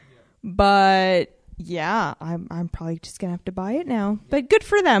ago. But, yeah, I'm probably just going to have to buy it now. But good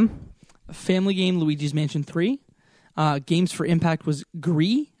for them. Family Game, Luigi's Mansion 3. Games for Impact was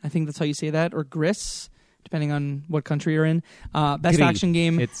Gris. I think that's how you say that. Or Gris, depending on what country you're in. Best Gris. Action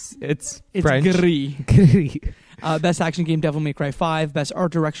Game. It's Gris. French. Gris. Best Action Game, Devil May Cry 5. Best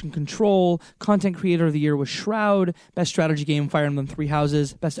Art Direction, Control. Content Creator of the Year was Shroud. Best Strategy Game, Fire Emblem Three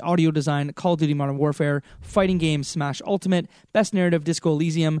Houses. Best Audio Design, Call of Duty Modern Warfare. Fighting Game, Smash Ultimate. Best Narrative, Disco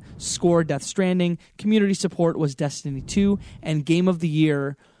Elysium. Score, Death Stranding. Community Support was Destiny 2. And Game of the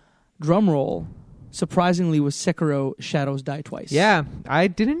Year, drumroll, surprisingly, was Sekiro: Shadows Die Twice. Yeah, I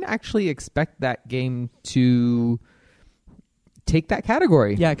didn't actually expect that game to take that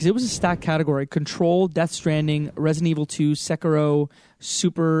category. Yeah, because it was a stacked category. Control, Death Stranding, Resident Evil 2, Sekiro,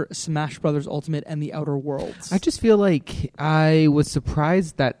 Super Smash Bros. Ultimate, and The Outer Worlds. I just feel like I was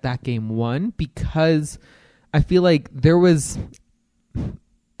surprised that that game won because I feel like there was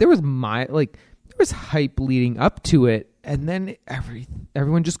hype leading up to it, and then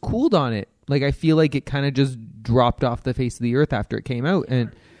everyone just cooled on it. Like, I feel like it kind of just dropped off the face of the earth after it came out.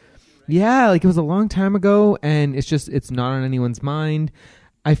 And yeah, like, it was a long time ago, and it's not on anyone's mind.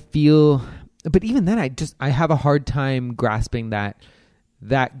 I feel, but even then, I have a hard time grasping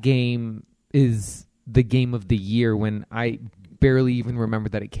that game is the game of the year when I barely even remember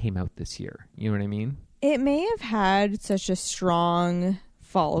that it came out this year. You know what I mean? It may have had such a strong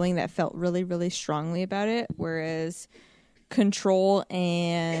following that felt really, really strongly about it, whereas Control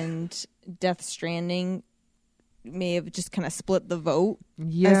and Death Stranding may have just kind of split the vote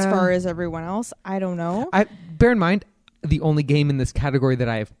as far as everyone else. I don't know. Bear in mind, the only game in this category that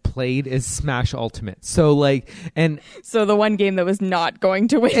I have played is Smash Ultimate. So so the one game that was not going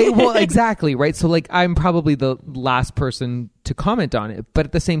to win. Well, exactly, right? So I'm probably the last person to comment on it, but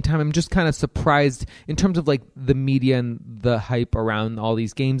at the same time, I'm just kind of surprised in terms of the media and the hype around all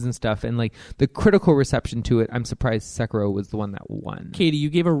these games and stuff, and the critical reception to it. I'm surprised Sekiro was the one that won. Katie,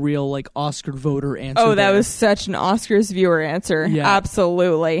 you gave a real Oscar voter answer. Oh, that there. was such an Oscars viewer answer. Yeah.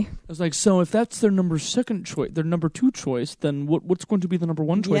 Absolutely. I was like, so if that's their number two choice, then what's going to be the number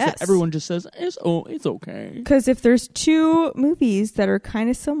one choice? Yes. That everyone just says it's okay. Because if there's two movies that are kind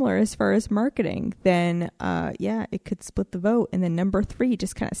of similar as far as marketing, then it could split the vote. And then number 3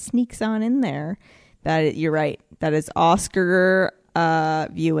 just kind of sneaks on in there. You're right. That is Oscar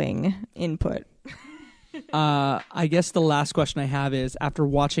viewing input. I guess the last question I have is, after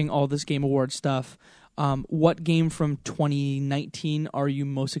watching all this Game Awards stuff, what game from 2019 are you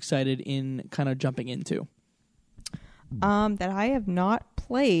most excited in kind of jumping into? That I have not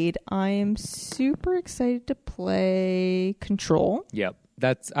played. I am super excited to play Control. Yep.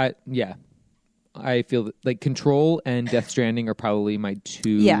 I feel like Control and Death Stranding are probably my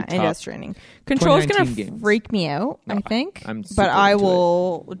two and top Death Stranding. Control is going to 2019 games. freak me out, No, I think. I'm super but I into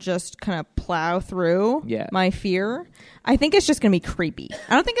will just kind of plow through my fear. I think it's just going to be creepy.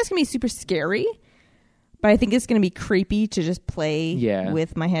 I don't think it's going to be super scary, but I think it's going to be creepy to just play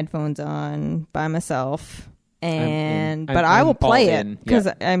with my headphones on by myself. But I will play it because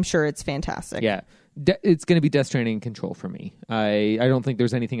I'm sure it's fantastic. Yeah. It's going to be Death Stranding and Control for me. I don't think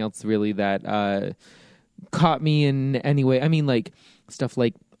there's anything else really that caught me in any way. I mean, stuff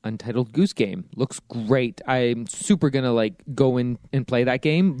like Untitled Goose Game looks great. I'm super going to go in and play that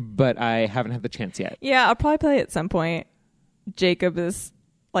game, but I haven't had the chance yet. Yeah, I'll probably play it at some point. Jacob is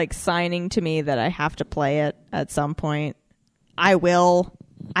signing to me that I have to play it at some point. I will.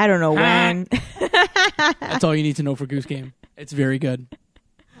 I don't know when. That's all you need to know for Goose Game. It's very good.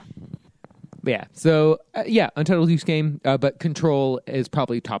 Yeah. So, Untitled Goose Game, but Control is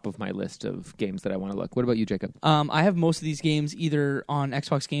probably top of my list of games that I want to look. What about you, Jacob? I have most of these games either on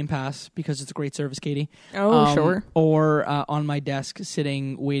Xbox Game Pass because it's a great service, Katie. Oh, sure. Or on my desk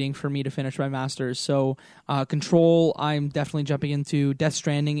sitting waiting for me to finish my Masters. So Control, I'm definitely jumping into. Death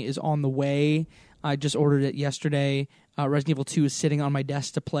Stranding is on the way. I just ordered it yesterday. Resident Evil 2 is sitting on my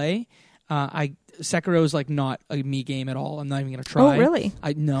desk to play. Sekiro is like not a me game at all. I'm not even going to try. Oh, really?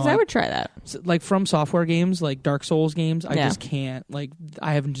 I would try that. Like From Software games, like Dark Souls games, I just can't. Like,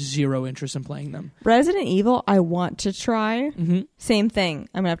 I have zero interest in playing them. Resident Evil, I want to try. Mm-hmm. Same thing.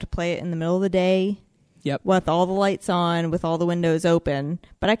 I'm going to have to play it in the middle of the day. Yep. With all the lights on, with all the windows open.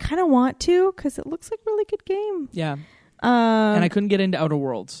 But I kind of want to because it looks like a really good game. Yeah. And I couldn't get into Outer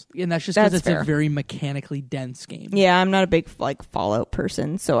Worlds. And that's just because it's fair. a very mechanically dense game. Yeah, I'm not a big Fallout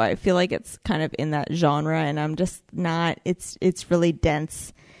person, so I feel like it's kind of in that genre, and I'm just not. It's really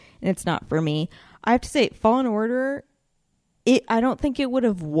dense, and it's not for me. I have to say, Fallen Order, I don't think it would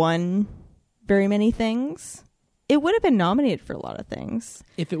have won very many things. It would have been nominated for a lot of things.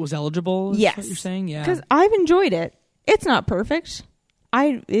 If it was eligible, is yes. what you're saying? Yeah. Because I've enjoyed it. It's not perfect.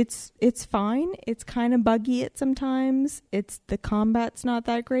 It's fine. It's kind of buggy at sometimes. The combat's not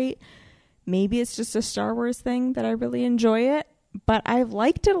that great. Maybe it's just a Star Wars thing that I really enjoy it, but I've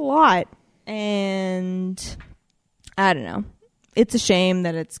liked it a lot, and I don't know. It's a shame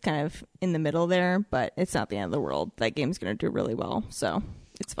that it's kind of in the middle there, but it's not the end of the world. That game's going to do really well, so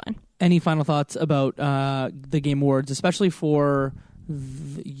it's fine. Any final thoughts about the Game Awards, especially for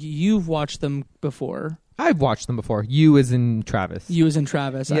you've watched them before? I've watched them before. You as in Travis. You as in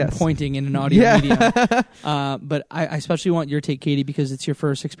Travis. Yes. I'm pointing in an audio medium. But I especially want your take, Katie, because it's your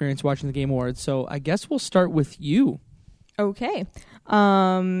first experience watching the Game Awards. So I guess we'll start with you. Okay. You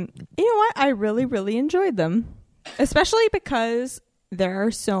know what? I really, really enjoyed them, especially because there are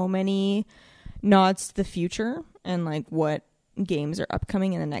so many nods to the future and like what games are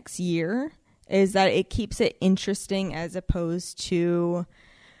upcoming in the next year, is that it keeps it interesting as opposed to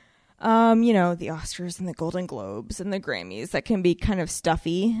the Oscars and the Golden Globes and the Grammys that can be kind of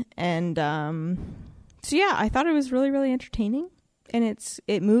stuffy. And so yeah, I thought it was really, really entertaining, and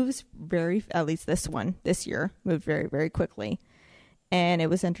it moves at least this year moved very, very quickly, and it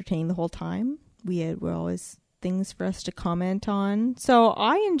was entertaining the whole time. Were always things for us to comment on, so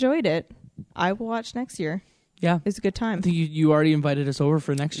I enjoyed it. I will watch next year. Yeah, it was a good time. I think you already invited us over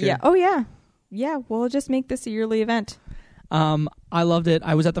for next year. Yeah. Oh yeah. We'll just make this a yearly event. I loved it.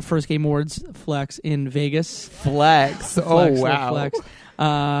 I was at the first Game Awards Flex in Vegas. Flex. Oh, wow. Flex.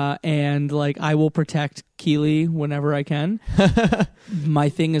 And like, I will protect Keeley whenever I can. My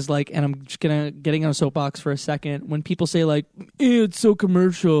thing is like, and I'm just getting on a soapbox for a second. When people say like, it's so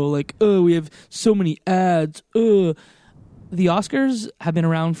commercial, like, oh, we have so many ads. The Oscars have been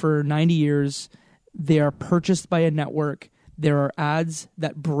around for 90 years. They are purchased by a network. There are ads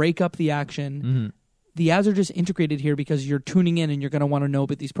that break up the action. Mm-hmm. The ads are just integrated here because you're tuning in and you're going to want to know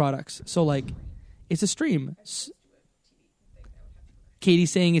about these products. So, like, it's a stream.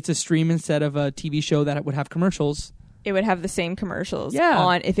 Katie's saying it's a stream instead of a TV show that would have commercials. It would have the same commercials.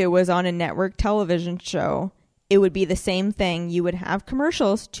 Yeah. If it was on a network television show, it would be the same thing. You would have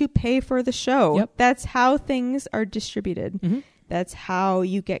commercials to pay for the show. Yep. That's how things are distributed. Mm-hmm. That's how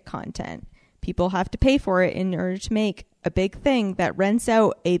you get content. People have to pay for it in order to make a big thing that rents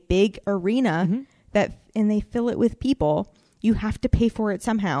out a big arena. Mm-hmm. And they fill it with people. You have to pay for it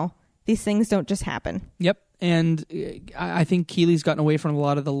somehow. These things don't just happen. Yep. And I think Keeley's gotten away from a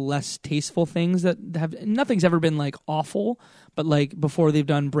lot of the less tasteful things that nothing's ever been like awful, but like before they've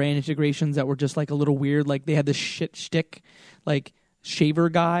done brand integrations that were just like a little weird. Like they had this shtick, like shaver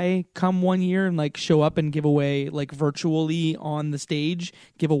guy come one year and like show up and give away like virtually on the stage,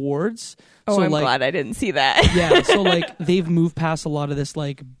 give awards. Oh, so, I'm like, glad I didn't see that. Yeah. So like they've moved past a lot of this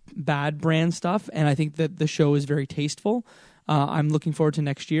like bad brand stuff, and I think that the show is very tasteful. I'm looking forward to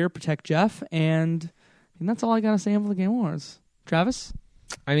next year. Protect Jeff, and that's all I gotta say about the Game Awards. Travis?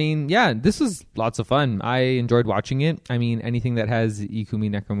 I mean, yeah, this was lots of fun. I enjoyed watching it. I mean, anything that has Ikumi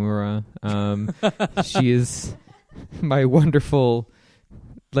Nakamura. She is my wonderful,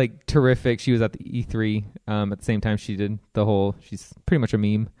 like, terrific. She was at the E3 at the same time she did the whole. She's pretty much a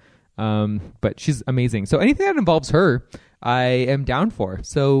meme, but she's amazing. So anything that involves her, I am down for.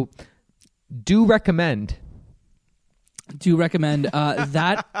 So do recommend. do recommend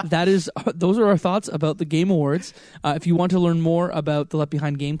those are our thoughts about the Game Awards. If you want to learn more about the Left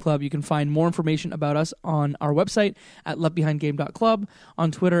Behind Game Club, you can find more information about us on our website at leftbehindgame.club,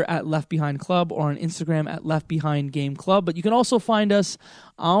 on Twitter at leftbehindclub, or on Instagram at leftbehindgameclub. But you can also find us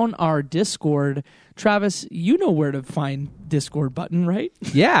on our Discord. Travis, you know where to find Discord button, right?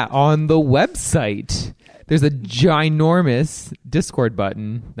 Yeah, on the website. There's a ginormous Discord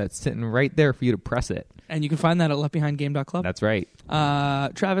button that's sitting right there for you to press it. And you can find that at leftbehindgame.club. That's right.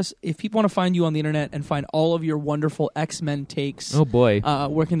 Travis, if people want to find you on the internet and find all of your wonderful X-Men takes, oh boy,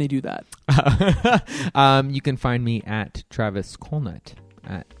 where can they do that? You can find me at Travis Colnut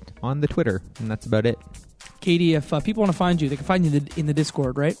on the Twitter, and that's about it. Katie, if people want to find you, they can find you in the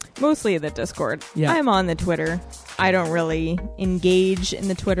Discord, right? Mostly the Discord. Yeah. I'm on the Twitter. I don't really engage in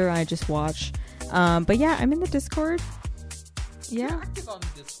the Twitter. I just watch. But yeah, I'm in the Discord. Yeah.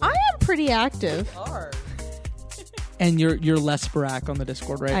 I am pretty active. And you're Les Brack on the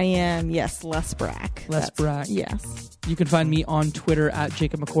Discord, right? I am, yes, Les Brack. Brack. Yes. You can find me on Twitter at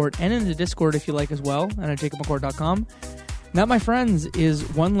Jacob McCourt and in the Discord if you like as well, and at jacobmccourt.com. That, my friends, is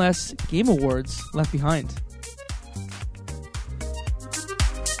one less Game Awards left behind.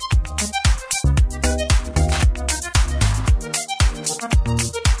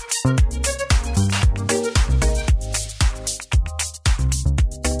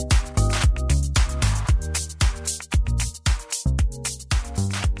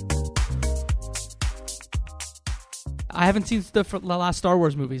 I haven't seen the last Star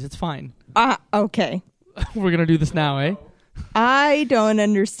Wars movies. It's fine. Okay. We're going to do this now, eh? I don't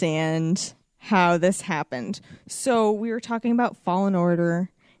understand how this happened. So we were talking about Fallen Order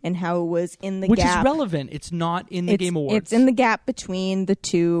and how it was in the Which gap. is relevant. It's not in the Game Awards. It's in the gap between the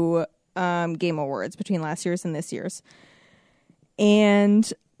two Game Awards, between last year's and this year's.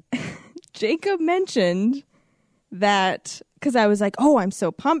 And Jacob mentioned that, because I was like, oh, I'm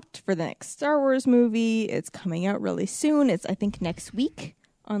so pumped for the next Star Wars movie. It's coming out really soon. It's, I think, next week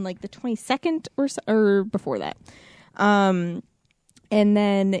on like the 22nd or before that. And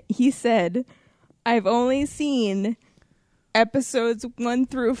then he said, I've only seen episodes 1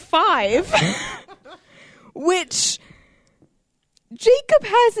 through 5, which Jacob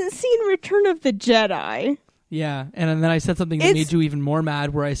hasn't seen Return of the Jedi. Yeah, and then I said something that made you even more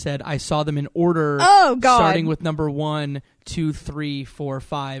mad, where I said I saw them in order, oh, God, starting with number 1, 2, 3, 4,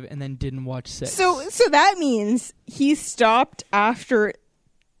 5, and then didn't watch 6. So that means he stopped after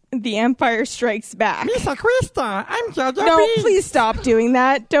The Empire Strikes Back. Misa Krista, I'm Jar Jar No, Binks. please stop doing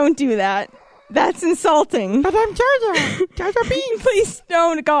that. Don't do that. That's insulting. But I'm Jar Jar Binks. Please,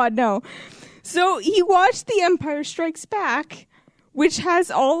 no, God, no. So he watched The Empire Strikes Back, which has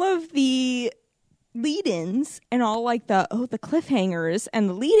all of the lead-ins and all like the cliffhangers and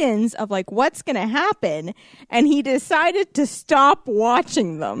the lead-ins of like what's gonna happen, and he decided to stop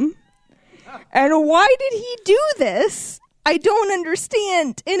watching them. And why did he do this? I don't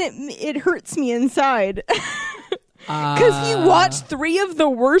understand, and it hurts me inside. Because he watched 3 of the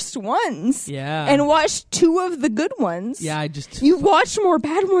worst ones, Yeah. and watched 2 of the good ones. Yeah, You've watched more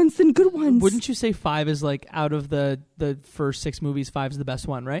bad ones than good ones. Wouldn't you say 5 is like, out of the first 6 movies, 5 is the best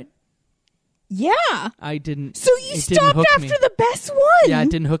one, right? Yeah. I didn't. So you stopped after the best one? Yeah, it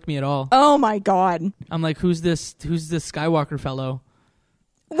didn't hook me at all. Oh my God. I'm like, who's this Skywalker fellow?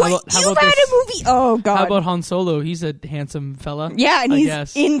 What? How You've about had this- a movie? Oh God. How about Han Solo? He's a handsome fella. Yeah, and I he's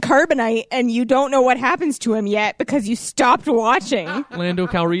guess. in Carbonite, and you don't know what happens to him yet because you stopped watching. Lando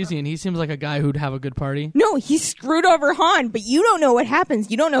Calrissian. He seems like a guy who'd have a good party. No, he screwed over Han, but you don't know what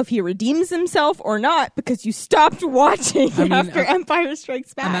happens. You don't know if he redeems himself or not because you stopped watching after Empire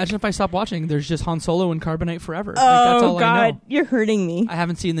Strikes Back. Imagine if I stopped watching. There's just Han Solo and Carbonite forever. Oh Like, that's all God, I know. you're hurting me. I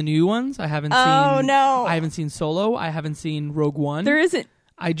haven't seen the new ones. I haven't Oh, seen. no. I haven't seen Solo. I haven't seen Rogue One. There isn't.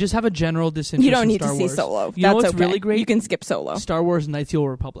 I just have a general disinterest. You don't in need Star to see Wars. Solo. You know That's what's okay. really great? You can skip Solo. Star Wars Knights of the Old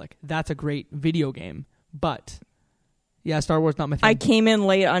Republic. That's a great video game. But yeah, Star Wars not my thing. I came in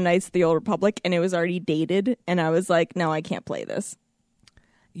late on Knights of the Old Republic, and it was already dated, and I was like, no, I can't play this.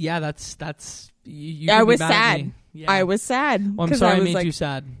 Yeah, that's. You I can be was mad at sad. me. Yeah. I was sad. Well, I'm 'cause sorry I was made like, you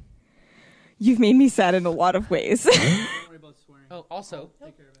sad. You've made me sad in a lot of ways. Oh, also,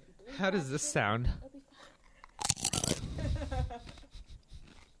 how does this sound?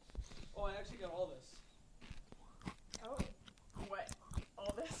 Oh, I actually got all this. What?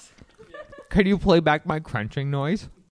 All this? Could you play back my crunching noise?